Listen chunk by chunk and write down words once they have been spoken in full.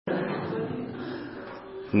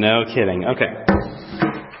No kidding. Okay.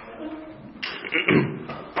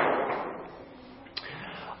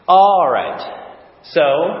 All right. So,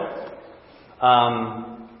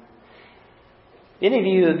 any of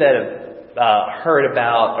you that have heard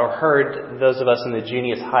about or heard those of us in the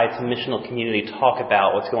Junius Heights missional community talk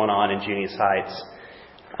about what's going on in Junius Heights,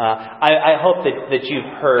 I hope that you've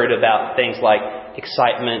heard about things like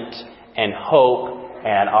excitement and hope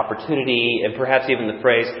and opportunity, and perhaps even the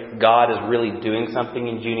phrase, God is really doing something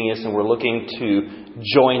in Junius, and we're looking to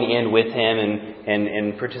join in with Him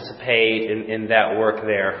and participate in that work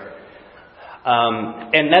there.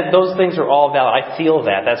 And those things are all valid. I feel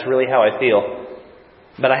that. That's really how I feel.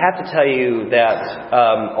 But I have to tell you that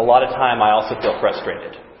a lot of time I also feel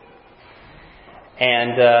frustrated.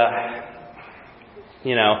 And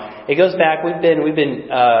it goes back. We've been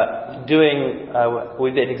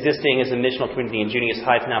existing as a missional community in Junius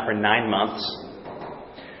Heights now for 9 months.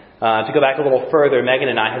 To go back a little further, Megan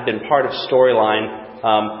and I have been part of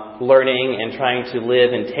Storyline, learning and trying to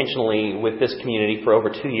live intentionally with this community for over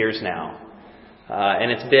 2 years now.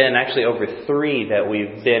 And it's been actually over 3 that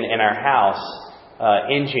we've been in our house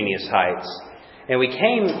in Junius Heights. And we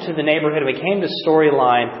came to the neighborhood, and we came to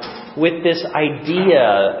Storyline with this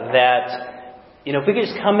idea that, if we could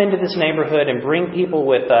just come into this neighborhood and bring people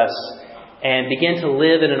with us and begin to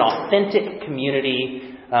live in an authentic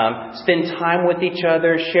community, spend time with each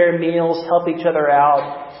other, share meals, help each other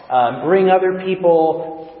out, bring other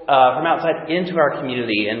people from outside into our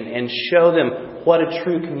community and show them what a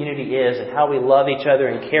true community is and how we love each other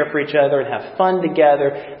and care for each other and have fun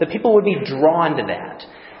together, that people would be drawn to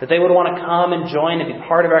that they would want to come and join and be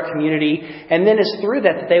part of our community. And then it's through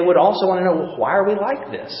that they would also want to know, well, why are we like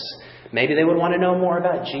this? Maybe they would want to know more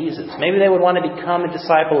about Jesus. Maybe they would want to become a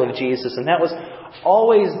disciple of Jesus. And that was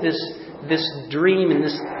always this dream and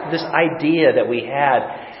this idea that we had.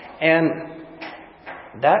 And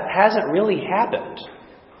that hasn't really happened.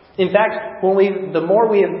 In fact, the more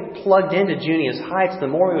we have plugged into Junius Heights, the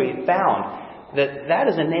more we found that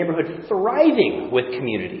is a neighborhood thriving with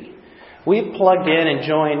community. We've plugged in and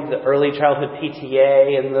joined the Early Childhood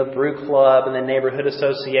PTA and the Brew Club and the Neighborhood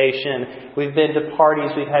Association. We've been to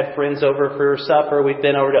parties. We've had friends over for supper. We've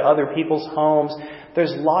been over to other people's homes.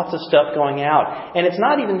 There's lots of stuff going out. And it's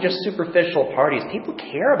not even just superficial parties. People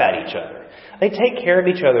care about each other. They take care of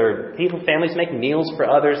each other. Families make meals for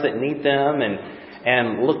others that need them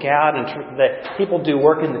and look out. And that people do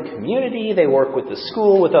work in the community. They work with the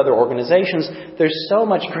school, with other organizations. There's so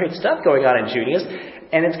much great stuff going on in Junius.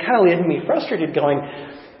 And it's kind of leaving me frustrated going,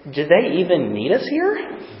 do they even need us here?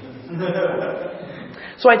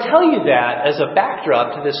 So I tell you that as a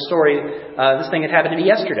backdrop to this story. This thing had happened to me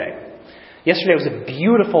yesterday. Yesterday was a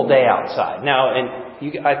beautiful day outside. Now,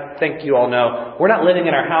 I think you all know, we're not living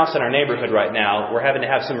in our house in our neighborhood right now. We're having to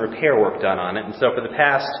have some repair work done on it. And so for the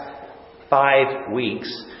past 5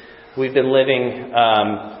 weeks, we've been living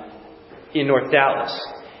in North Dallas.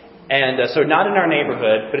 And so not in our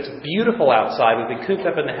neighborhood, but it's beautiful outside. We've been cooped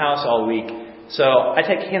up in the house all week. So I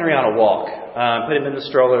take Henry on a walk, put him in the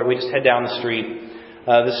stroller. We just head down the street.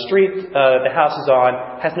 The street the house is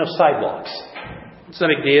on has no sidewalks. It's no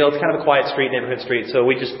big deal. It's kind of a quiet street, neighborhood street. So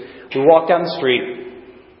we walk down the street,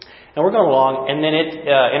 and we're going along, and then it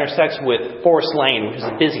intersects with Forest Lane, which is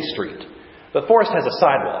a busy street. But Forest has a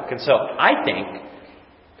sidewalk, and so I think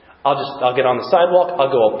I'll get on the sidewalk,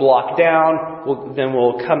 I'll go a block down, then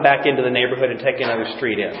we'll come back into the neighborhood and take another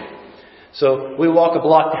street in. So we walk a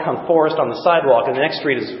block down Forest on the sidewalk, and the next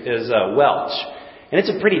street is Welch. And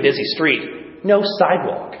it's a pretty busy street. No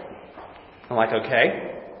sidewalk. I'm like,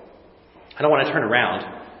 okay, I don't want to turn around.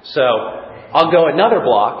 So I'll go another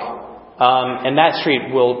block, and that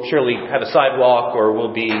street will surely have a sidewalk or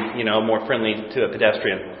will be, more friendly to a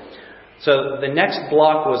pedestrian. So the next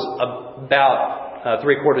block was about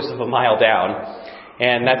 3/4 of a mile down,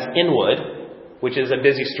 and that's Inwood, which is a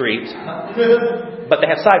busy street, but they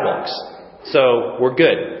have sidewalks, so we're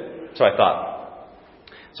good, so I thought.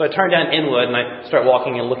 So I turn down Inwood, and I start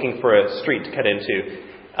walking and looking for a street to cut into.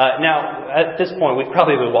 Now, at this point, we've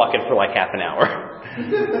probably been walking for like half an hour.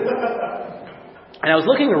 And I was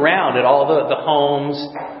looking around at all the homes,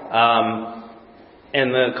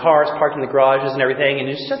 and the cars parked in the garages and everything, and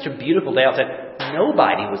it was such a beautiful day outside.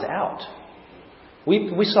 Nobody was out.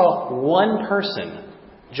 We saw one person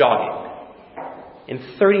jogging in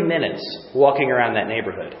 30 minutes walking around that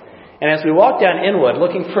neighborhood. And as we walked down Inwood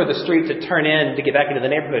looking for the street to turn in to get back into the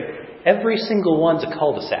neighborhood, every single one's a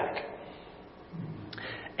cul-de-sac.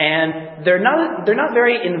 And they're not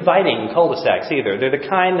very inviting cul-de-sacs either. They're the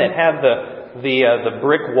kind that have the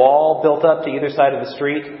brick wall built up to either side of the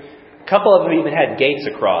street. A couple of them even had gates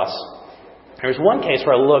across. There was one case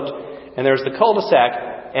where I looked, and there was the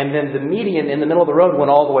cul-de-sac, and then the median in the middle of the road went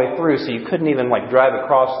all the way through, so you couldn't even drive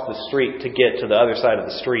across the street to get to the other side of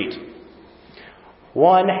the street.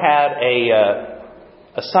 One had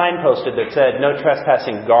a sign posted that said, "No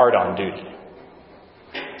trespassing, guard on duty."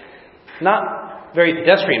 Not very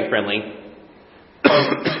pedestrian friendly,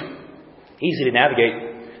 easy to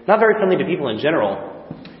navigate, not very friendly to people in general.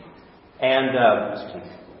 And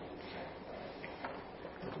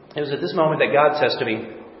it was at this moment that God says to me,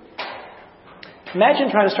 "Imagine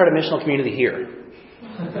trying to start a missional community here."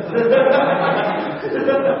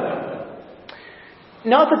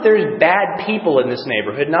 Not that there's bad people in this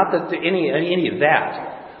neighborhood, not that any of that.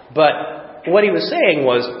 But what he was saying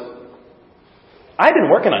was, I've been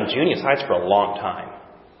working on Junius Heights for a long time.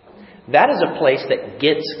 That is a place that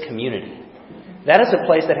gets community. That is a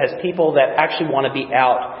place that has people that actually want to be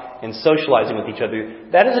out and socializing with each other.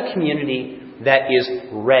 That is a community that is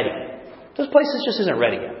ready. Those places just isn't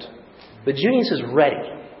ready yet. But Junius is ready.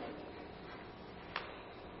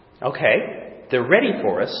 Okay, they're ready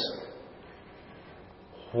for us.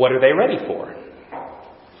 What are they ready for?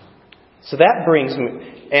 So that brings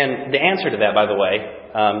me, and the answer to that, by the way,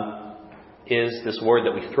 is this word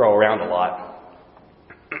that we throw around a lot.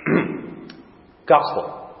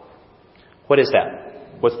 Gospel. What is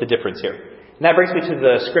that? What's the difference here? And that brings me to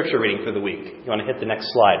the scripture reading for the week. You want to hit the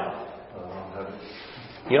next slide?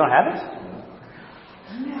 You don't have it?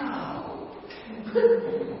 No.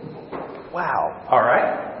 Wow. All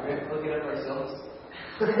right. We have to look it up ourselves.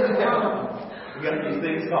 We got these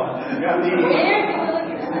things going. We got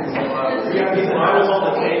these Bibles on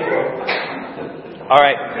the table. All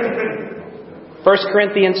right. 1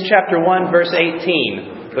 Corinthians chapter 1, verse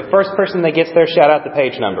 18. The first person that gets there, shout out the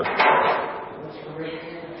page number.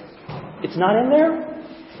 It's not in there?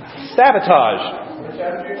 Sabotage.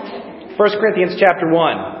 1 Corinthians chapter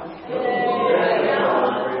 1.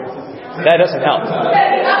 That doesn't help.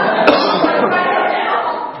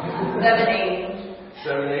 780.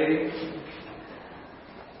 780.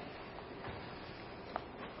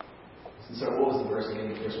 So what was the verse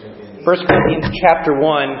again? 1 Corinthians chapter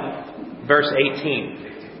 1, verse 18.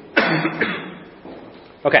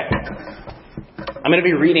 Okay. I'm going to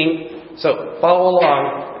be reading, so follow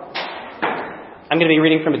along. I'm going to be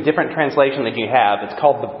reading from a different translation that you have. It's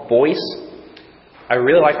called The Voice. I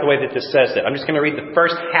really like the way that this says it. I'm just going to read the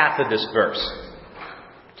first half of this verse.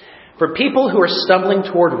 For people who are stumbling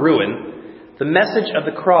toward ruin, the message of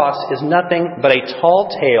the cross is nothing but a tall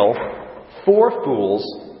tale for fools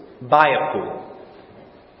by a fool.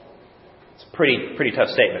 It's a pretty tough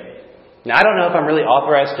statement. Now, I don't know if I'm really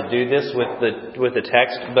authorized to do this with the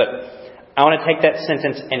text, but I want to take that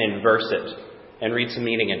sentence and inverse it and read some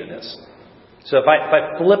meaning into this. So if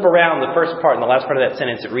I flip around the first part and the last part of that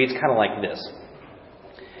sentence, it reads kind of like this.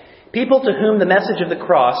 People to whom the message of the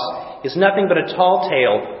cross is nothing but a tall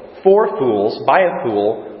tale for fools by a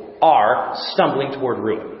fool are stumbling toward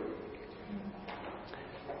ruin.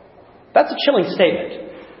 That's a chilling statement.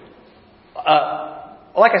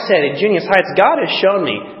 Like I said, in Junius Heights, God has shown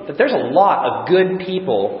me that there's a lot of good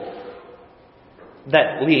people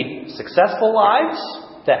that lead successful lives,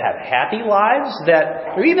 that have happy lives, that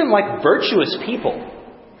are even like virtuous people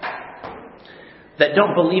that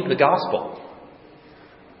don't believe the gospel.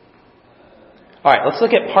 All right, let's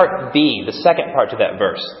look at part B, the second part to that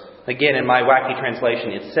verse. Again, in my wacky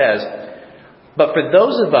translation, it says, "But for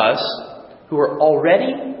those of us who are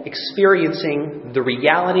already experiencing the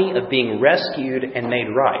reality of being rescued and made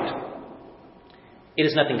right, it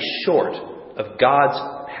is nothing short of God's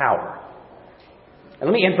power." And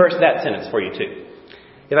let me inverse that sentence for you too.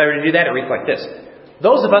 If I were to do that, it reads like this.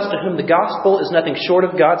 Those of us to whom the gospel is nothing short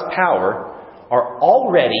of God's power are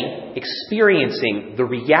already experiencing the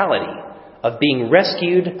reality of being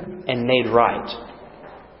rescued and made right.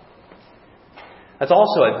 That's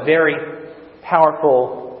also a very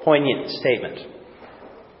powerful, poignant statement.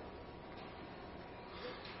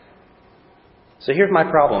 So here's my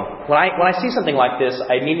problem. When I see something like this,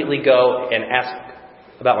 I immediately go and ask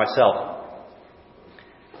about myself.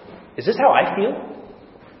 Is this how I feel?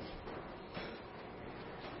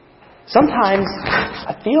 Sometimes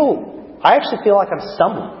I actually feel like I'm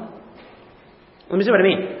stumbling. Let me see what I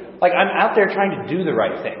mean. Like I'm out there trying to do the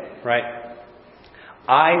right thing, right?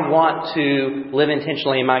 I want to live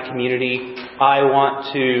intentionally in my community. I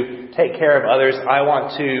want to take care of others. I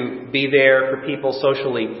want to be there for people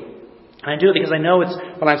socially. I do it because I know it's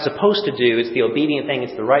what I'm supposed to do. It's the obedient thing.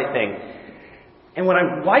 It's the right thing. And when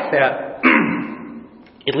I'm like that,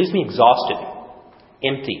 it leaves me exhausted,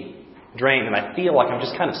 empty, drained, and I feel like I'm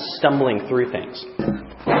just kind of stumbling through things.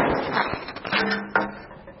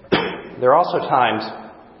 There are also times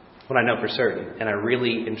when I know for certain, and I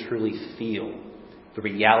really and truly feel the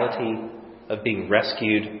reality of being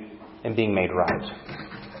rescued and being made right.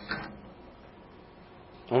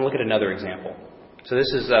 I want to look at another example. So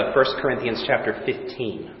this is 1 Corinthians chapter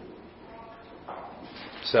 15.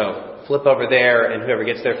 So flip over there, and whoever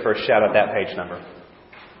gets there first, shout out that page number.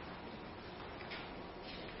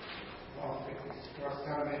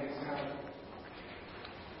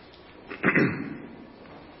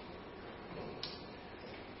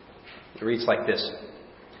 It reads like this.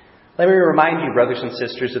 Let me remind you, brothers and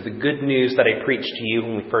sisters, of the good news that I preached to you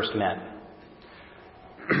when we first met.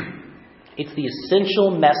 It's the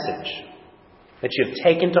essential message that you have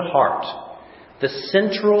taken to heart, the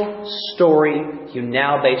central story you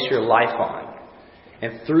now base your life on.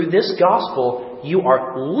 And through this gospel, you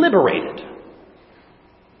are liberated.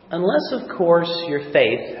 Unless, of course, your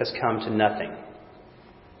faith has come to nothing.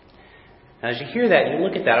 Now, as you hear that, you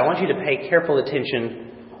look at that, I want you to pay careful attention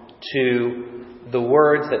to the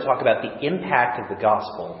words that talk about the impact of the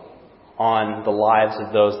gospel on the lives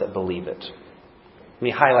of those that believe it. Let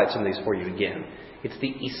me highlight some of these for you again. It's the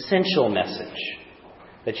essential message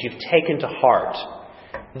that you've taken to heart.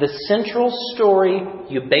 The central story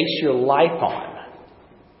you base your life on.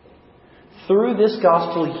 Through this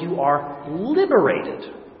gospel, you are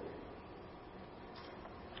liberated.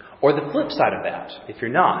 Or the flip side of that, if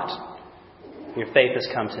you're not, your faith has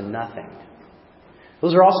come to nothing.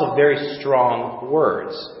 Those are also very strong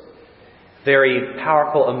words. Very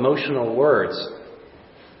powerful, emotional words.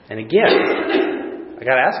 And again, I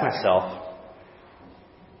got to ask myself,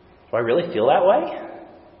 do I really feel that way?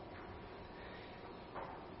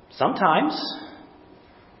 Sometimes.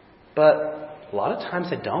 But a lot of times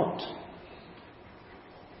I don't.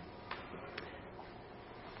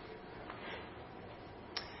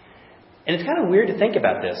 And it's kind of weird to think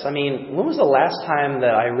about this. I mean, when was the last time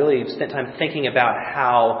that I really spent time thinking about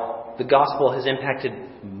how the gospel has impacted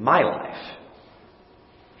my life?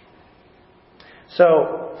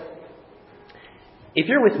 So, if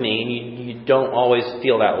you're with me and you don't always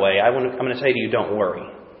feel that way, I'm going to tell you don't worry.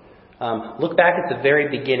 Look back at the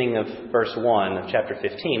very beginning of verse 1 of chapter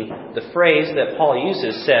 15. The phrase that Paul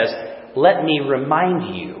uses says, "Let me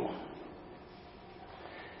remind you."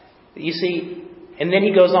 You see, and then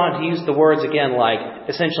he goes on to use the words again like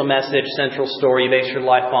essential message, central story, you base your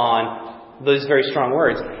life on, those very strong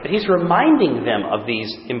words. But he's reminding them of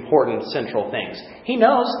these important central things. He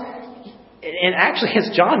knows, and actually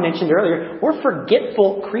as John mentioned earlier, we're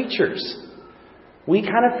forgetful creatures. We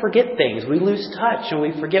kind of forget things. We lose touch and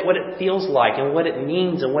we forget what it feels like and what it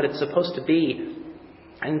means and what it's supposed to be.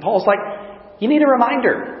 And Paul's like, you need a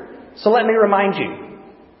reminder. So let me remind you.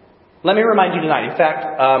 Let me remind you tonight. In fact,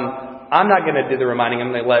 I'm not going to do the reminding.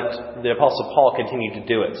 I'm going to let the Apostle Paul continue to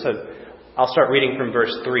do it. So I'll start reading from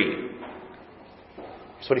verse 3.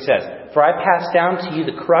 That's what he says. "For I passed down to you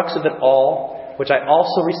the crux of it all, which I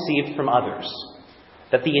also received from others,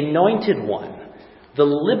 that the Anointed One, the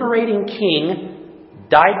liberating King,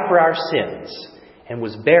 died for our sins and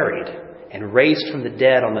was buried and raised from the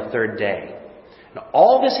dead on the third day. And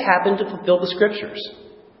all this happened to fulfill the Scriptures."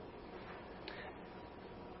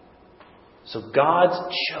 So God's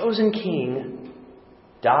chosen King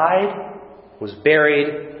died, was buried,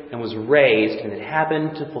 and was raised, and it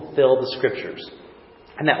happened to fulfill the Scriptures.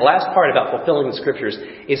 And that last part about fulfilling the Scriptures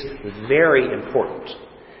is very important,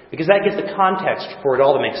 because that gives the context for it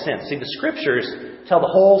all to make sense. See, the Scriptures tell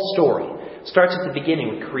the whole story. It starts at the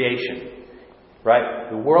beginning with creation, right?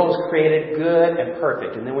 The world was created good and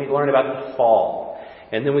perfect, and then we learn about the fall.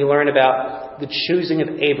 And then we learn about the choosing of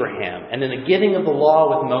Abraham, and then the giving of the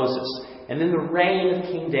law with Moses, and then the reign of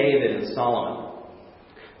King David and Solomon.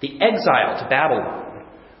 The exile to Babylon.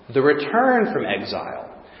 The return from exile.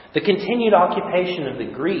 The continued occupation of the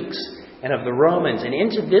Greeks and of the Romans. And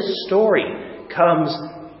into this story comes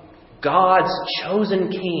God's chosen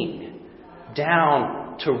King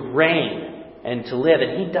down to reign and to live.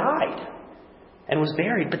 And He died and was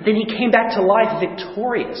buried. But then He came back to life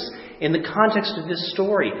victorious. In the context of this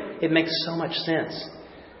story, it makes so much sense.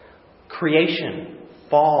 Creation,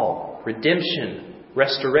 fall, redemption,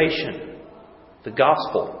 restoration, the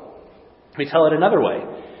gospel. We tell it another way.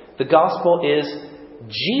 The gospel is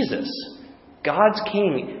Jesus, God's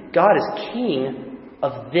King. God is King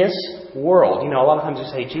of this world. You know, a lot of times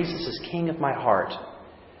we say, Jesus is King of my heart.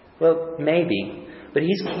 Well, maybe. But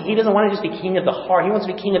He doesn't want to just be King of the heart. He wants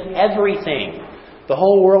to be King of everything. The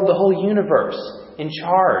whole world, the whole universe, in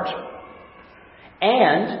charge.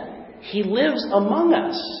 And He lives among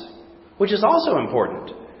us, which is also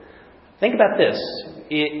important. Think about this.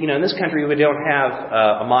 In this country, we don't have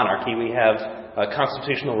a monarchy. We have a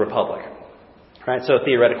constitutional republic. Right? So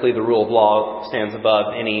theoretically, the rule of law stands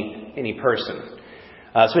above any person.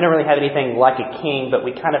 So we don't really have anything like a king, but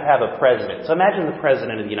we kind of have a president. So imagine the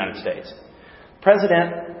president of the United States. The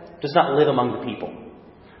president does not live among the people.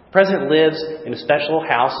 The president lives in a special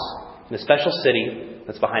house, in a special city,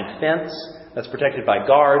 that's behind a fence, that's protected by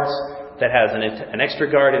guards, that has an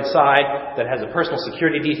extra guard inside, that has a personal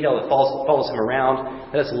security detail that follows him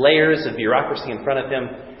around, that has layers of bureaucracy in front of him.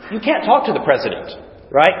 You can't talk to the president,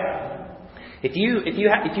 right? If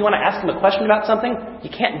you want to ask him a question about something,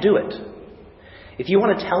 you can't do it. If you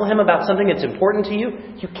want to tell him about something that's important to you,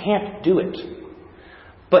 you can't do it.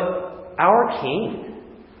 But our King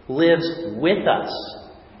lives with us,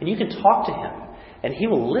 and you can talk to him, and he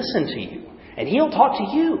will listen to you, and he'll talk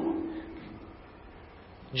to you.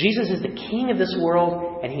 Jesus is the King of this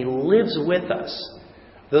world, and he lives with us.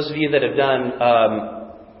 Those of you that have done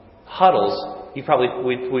huddles, we've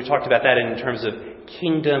talked about that in terms of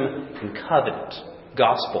kingdom and covenant,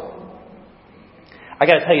 gospel. I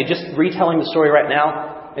got to tell you, just retelling the story right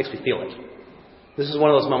now makes me feel it. This is one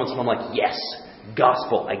of those moments when I'm like, yes,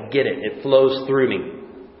 gospel, I get it. It flows through me.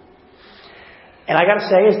 And I got to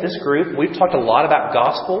say, as this group, we've talked a lot about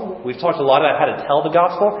gospel. We've talked a lot about how to tell the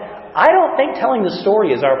gospel. I don't think telling the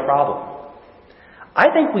story is our problem. I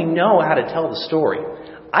think we know how to tell the story.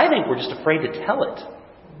 I think we're just afraid to tell it.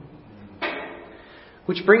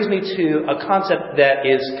 Which brings me to a concept that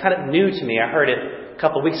is kind of new to me. I heard it a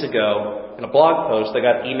couple of weeks ago in a blog post that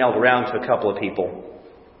got emailed around to a couple of people.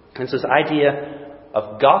 And it's this idea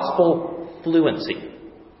of gospel fluency.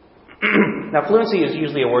 Now, fluency is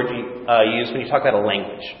usually a word used when you talk about a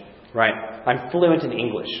language, right? I'm fluent in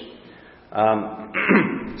English.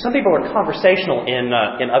 Some people are conversational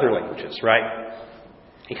in other languages, right?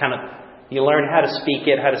 You learn how to speak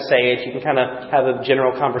it, how to say it. You can kind of have a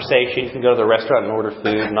general conversation. You can go to the restaurant and order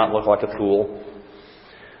food and not look like a fool.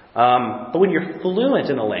 But when you're fluent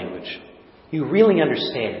in a language, you really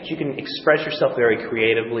understand it. You can express yourself very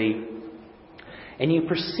creatively, and you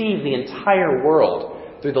perceive the entire world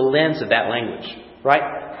through the lens of that language,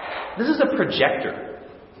 right? This is a projector.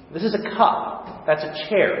 This is a cup. That's a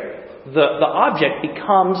chair. The object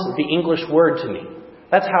becomes the English word to me.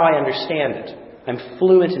 That's how I understand it. I'm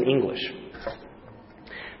fluent in English.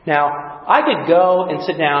 Now, I could go and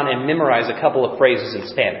sit down and memorize a couple of phrases in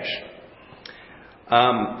Spanish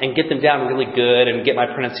and get them down really good and get my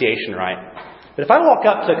pronunciation right. But if I walk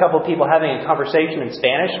up to a couple of people having a conversation in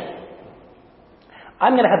Spanish,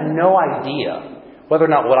 I'm going to have no idea whether or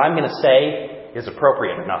not what I'm going to say is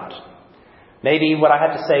appropriate or not. Maybe what I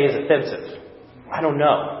have to say is offensive. I don't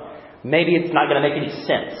know. Maybe it's not going to make any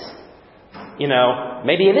sense.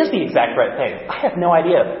 Maybe it is the exact right thing. I have no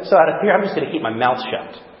idea. So out of fear, I'm just going to keep my mouth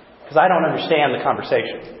shut because I don't understand the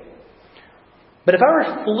conversation. But if I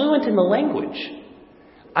were fluent in the language,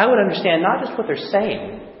 I would understand not just what they're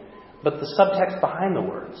saying, but the subtext behind the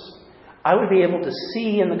words. I would be able to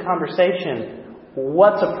see in the conversation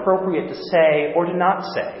what's appropriate to say or to not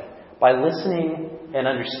say by listening and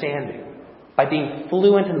understanding. By being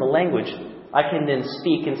fluent in the language, I can then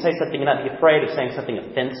speak and say something and not be afraid of saying something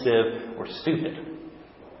offensive or stupid.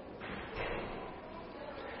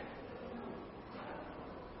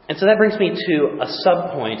 And so that brings me to a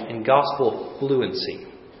subpoint in gospel fluency.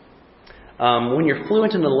 When you're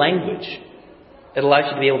fluent in the language, it allows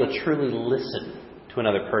you to be able to truly listen to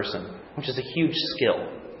another person, which is a huge skill.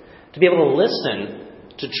 To be able to listen,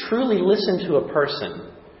 to truly listen to a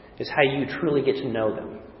person, is how you truly get to know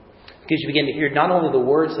them. Because you begin to hear not only the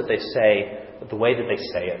words that they say, but the way that they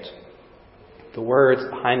say it. The words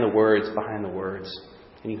behind the words behind the words.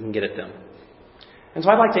 And you can get at them. And so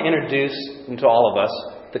I'd like to introduce to all of us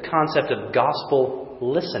the concept of gospel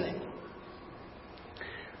listening.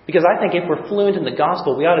 Because I think if we're fluent in the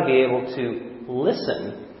gospel, we ought to be able to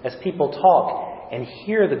listen as people talk and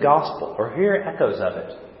hear the gospel or hear echoes of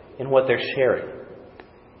it in what they're sharing.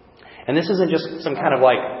 And this isn't just some kind of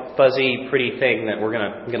like fuzzy, pretty thing that we're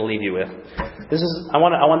gonna leave you with. I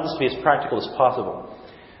want this to be as practical as possible.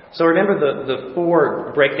 So remember the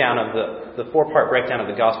four-part breakdown of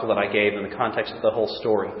the gospel that I gave in the context of the whole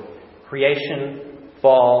story: creation,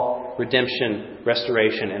 fall, redemption,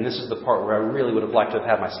 restoration, and this is the part where I really would have liked to have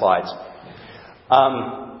had my slides.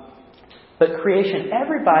 But creation,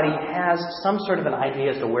 everybody has some sort of an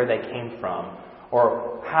idea as to where they came from,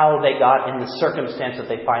 or how they got in the circumstance that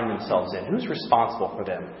they find themselves in. Who's responsible for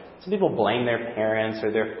them? Some people blame their parents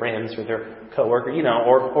or their friends or their coworker,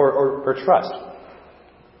 or trust.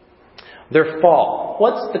 Their fall.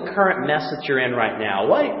 What's the current mess that you're in right now?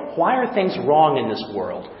 Why are things wrong in this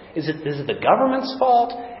world? Is it the government's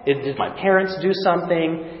fault? Did my parents do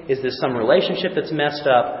something? Is this some relationship that's messed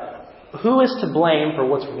up? Who is to blame for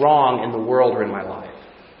what's wrong in the world or in my life?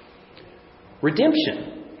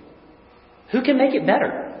 Redemption. Who can make it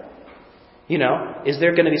better? Is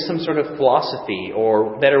there going to be some sort of philosophy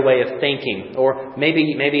or better way of thinking? Or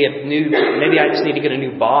maybe I just need to get a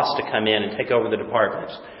new boss to come in and take over the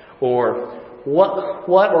department. Or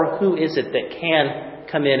what or who is it that can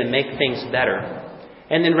come in and make things better?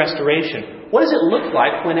 And then restoration. What does it look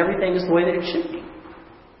like when everything is the way that it should be?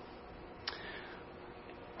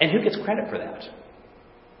 And who gets credit for that?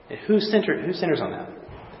 And who centers on that?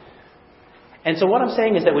 And so what I'm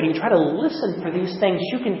saying is that when you try to listen for these things,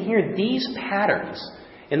 you can hear these patterns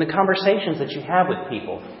in the conversations that you have with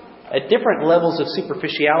people. At different levels of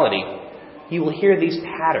superficiality, you will hear these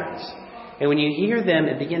patterns. And when you hear them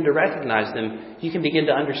and begin to recognize them, you can begin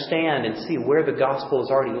to understand and see where the gospel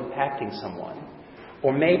is already impacting someone.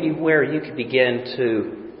 Or maybe where you could begin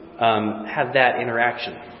to have that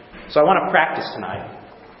interaction. So I want to practice tonight.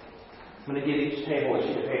 I'm going to give each table a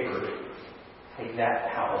sheet of paper. Take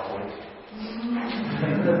that PowerPoint.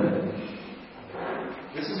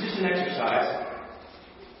 This is just an exercise.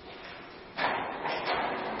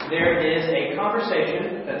 There is a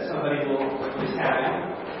conversation that somebody is having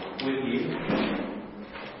with you.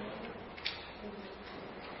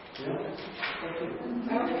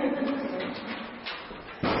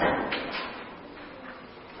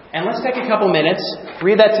 And let's take a couple minutes,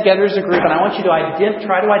 read that together as a group, and I want you to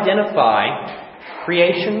try to identify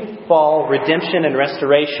creation, fall, redemption, and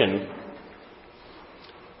restoration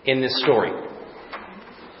in this story.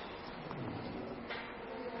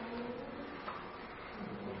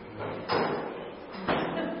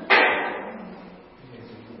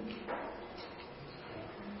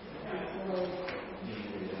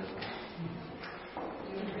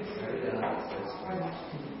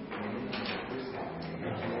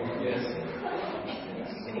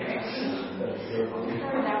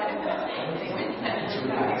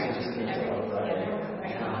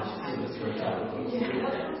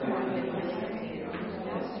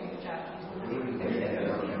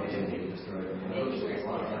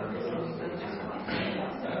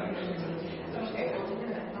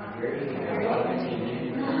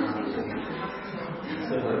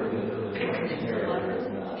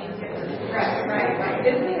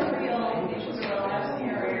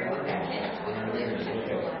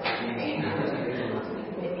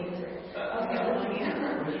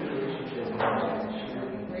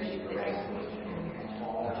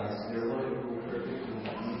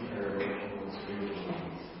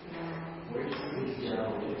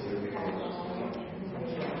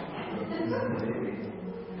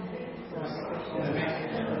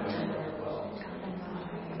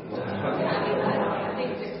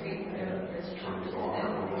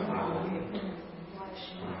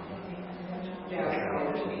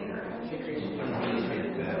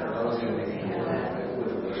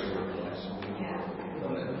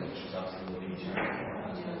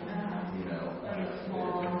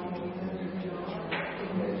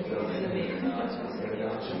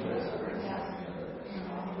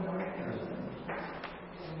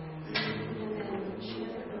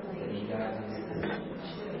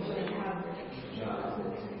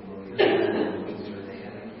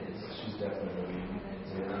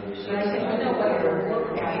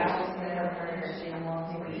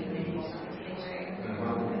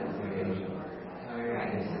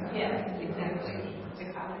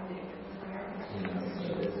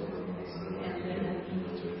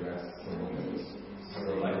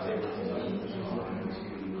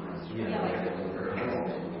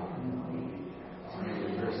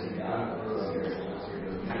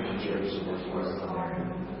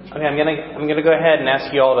 Okay, I'm gonna go ahead and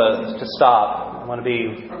ask you all to stop. I want to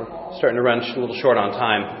be starting to run a little short on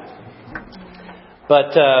time.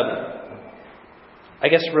 But I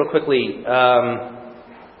guess real quickly,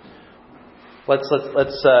 let's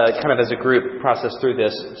kind of as a group process through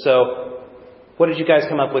this. So, what did you guys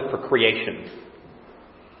come up with for creation?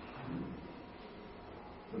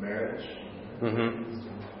 The marriage. Mm-hmm.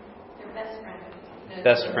 Their best friends.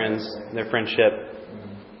 Best friends, their friendship.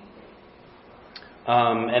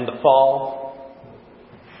 And the fall.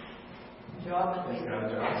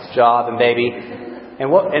 Job and baby. And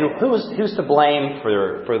who's to blame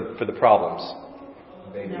for the problems?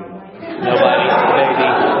 Baby. Nobody. Baby.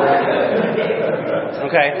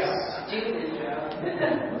 Okay.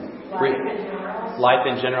 Life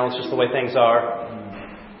in general is just the way things are.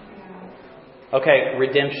 Okay,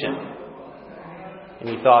 redemption.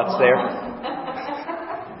 Any thoughts there?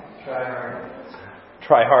 Try hard.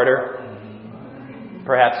 Try harder.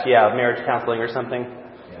 Perhaps, marriage counseling or something.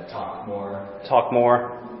 Yeah, talk more. Talk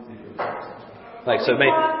more. Like so,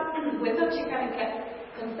 maybe. Without she kind of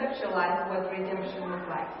conceptualize what redemption looks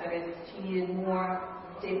like. That is, she needed more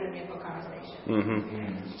deep and meaningful conversation.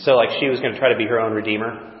 Mm-hmm. So like she was going to try to be her own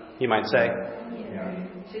redeemer, you might say? Yeah.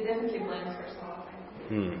 She definitely blames herself.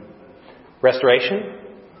 Restoration?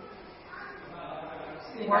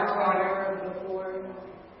 More harder before.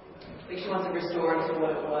 Like she wants to restore it to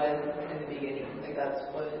what it was in the beginning. Like that's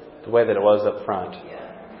what. The way that it was up front.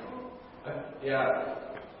 Yeah.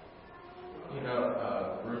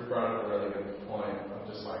 Ruth brought up a really good point of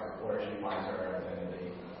just like where she finds her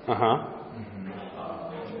identity. In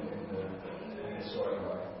the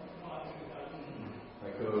storyline.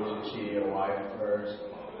 Like, who is she, a wife first,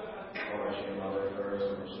 or is she a mother first,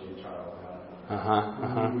 or is she a child?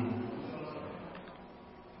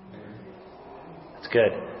 That's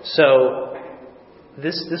good. So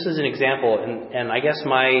this is an example, and I guess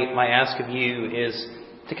my ask of you is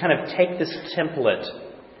to kind of take this template.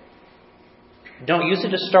 Don't use it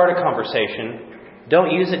to start a conversation.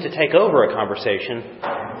 Don't use it to take over a conversation.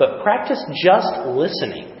 But practice just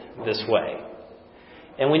listening this way.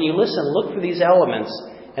 And when you listen, look for these elements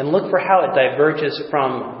and look for how it diverges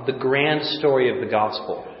from the grand story of the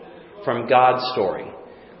gospel, from God's story.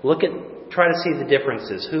 Try to see the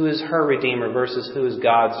differences. Who is her Redeemer versus who is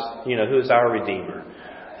God's, who is our Redeemer?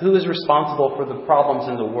 Who is responsible for the problems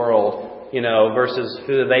in the world, versus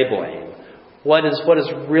who do they blame? What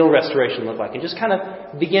does real restoration look like? And just kind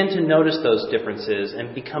of begin to notice those differences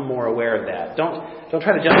and become more aware of that. Don't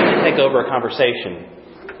try to jump in and take over a conversation,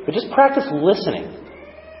 but just practice listening.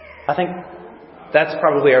 I think that's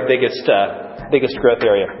probably our biggest growth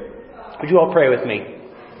area. Would you all pray with me?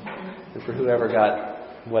 And for whoever got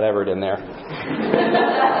whatever in there.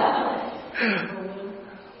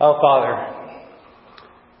 Oh, Father,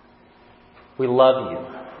 we love you.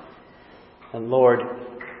 And Lord,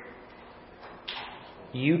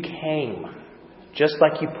 you came, just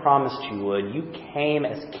like you promised you would. You came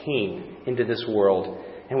as king into this world,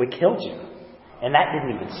 and we killed you. And that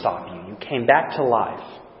didn't even stop you. You came back to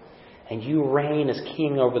life, and you reign as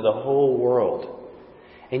king over the whole world.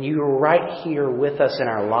 And you're right here with us in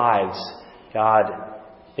our lives, God,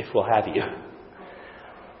 if we'll have you.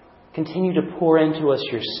 Continue to pour into us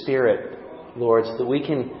your Spirit, Lord,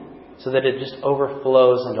 so that it just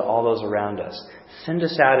overflows into all those around us. Send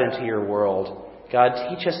us out into your world. God,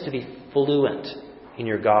 teach us to be fluent in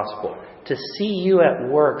your gospel, to see you at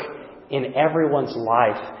work in everyone's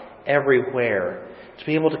life, everywhere, to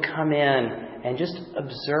be able to come in and just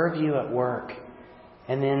observe you at work,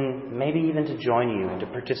 and then maybe even to join you and to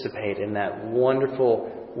participate in that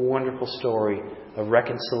wonderful, wonderful story of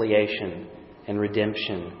reconciliation and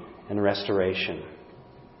redemption and restoration.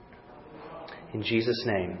 In Jesus'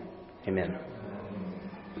 name, amen.